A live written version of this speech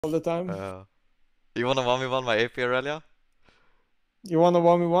all the time. You wanna 1v1 my AP Irelia? You wanna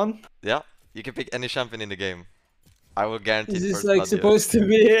 1v1? Yeah, you can pick any champion in the game. I will guarantee Is this first like blood. supposed to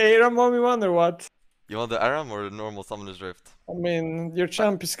be ARAM 1v1 or what? You want the Aram or the normal Summoner's Rift? I mean, your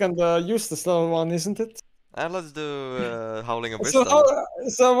champ is kinda useless level 1, isn't it? Let's do Howling Abyss So then.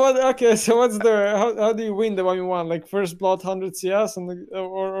 so what? Okay, so what's the how do you win the 1v1? Like first blood 100 CS and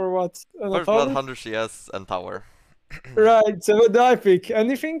or what? And a First blood tower? 100 CS and tower. Right. So what do I pick?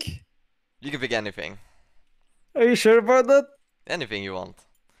 Anything? You can pick anything. Are you sure about that? Anything you want.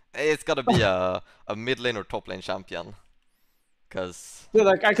 It's gotta be a mid lane or top lane champion. Cause Yeah,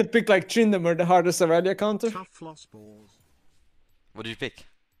 like I could pick like Tryndamere, the hardest Irelia counter. what did you pick?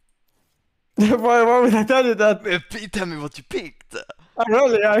 Why would I tell you that? Tell me what you picked!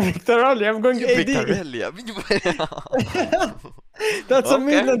 Irelia, I picked Irelia, I'm going You AD. picked Irelia! That's a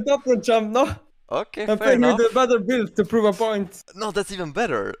mid Okay. and top lane champ, no? Okay, I'm fair playing enough. with a better build to prove a point. No, that's even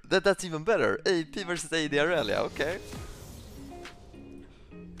better. That's even better. AP versus AD Irelia, okay.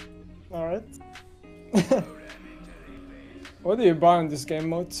 Alright. What do you buy in this game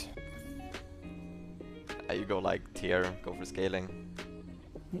mode? You go like tier, go for scaling.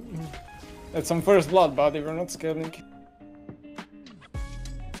 It's some first blood, buddy, we're not scaling.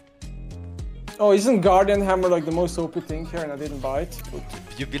 Oh, isn't Guardian Hammer like the most OP thing here and I didn't buy it?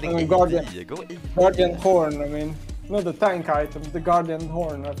 You're building I mean, AD, Guardian. go AD. Guardian Horn, I mean. Not the tank item, the Guardian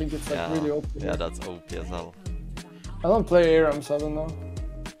Horn, I think it's like really OP. Yeah, that's OP as hell. I don't play ARAM, so I don't know.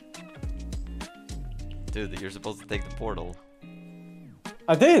 Dude, you're supposed to take the portal.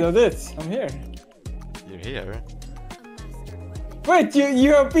 I did, I'm here. You're here? Wait,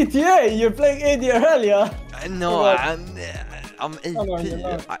 you're a PTA, you're playing AD Irelia! No, What? I'm AP. No, you're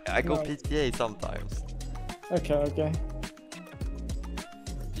not. I go No. PTA sometimes. Okay.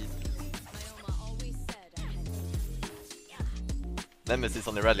 Nemesis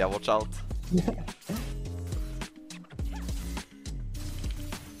on Irelia, watch out.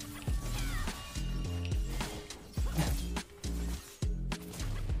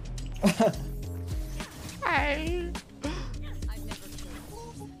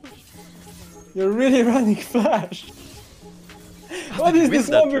 You're really running Flash! How What did is you this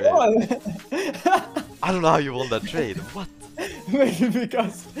win that 1v1? I don't know how you won that trade. What? Maybe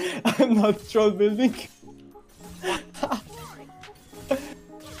because I'm not troll building.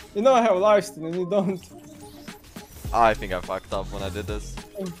 You know I have lifesteal and you don't. I think I fucked up when I did this.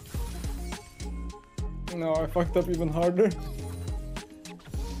 No, I fucked up even harder.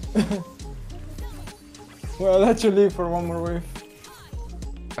 Well, I'll let you leave for one more wave.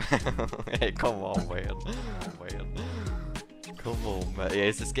 Hey, come on, Wayne. Come on, man. Yeah,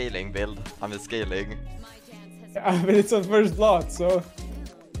 it's a scaling build. I'm a scaling. Yeah, but it's on first blood, so...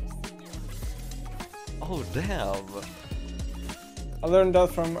 Oh, damn. I learned that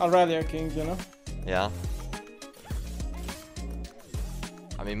from Irelia King, you know? Yeah.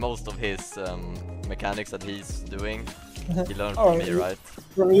 I mean, most of his mechanics that he's doing, he learned from me, right?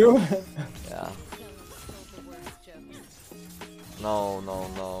 From you? Yeah.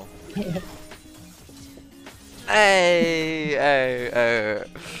 No. Hey.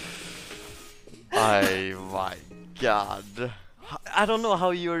 Oh my god. I don't know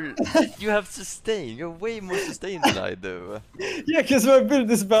how you have sustain. You're way more sustained than I do. Yeah, cause my build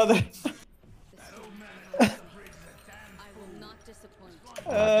is better.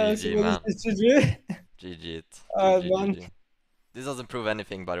 GG, so man. Is this GG? GG it. Man. GG. This doesn't prove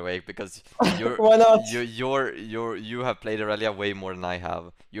anything, by the way, because you're Why not? you have played Irelia way more than I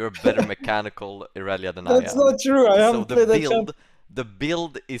have. You're a better mechanical Irelia than That's I am. not true, I haven't played that champ. The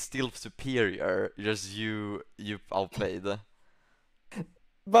build is still superior. Just you outplayed.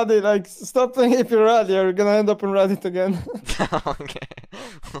 Buddy, like, stop playing AP Irelia, you're gonna end up on Reddit again. Okay.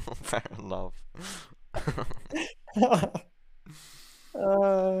 Fair enough.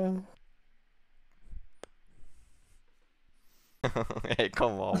 Hey,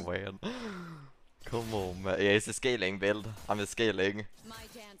 come on, Wayne. Come on, man. Yeah, it's a scaling build. I'm a scaling.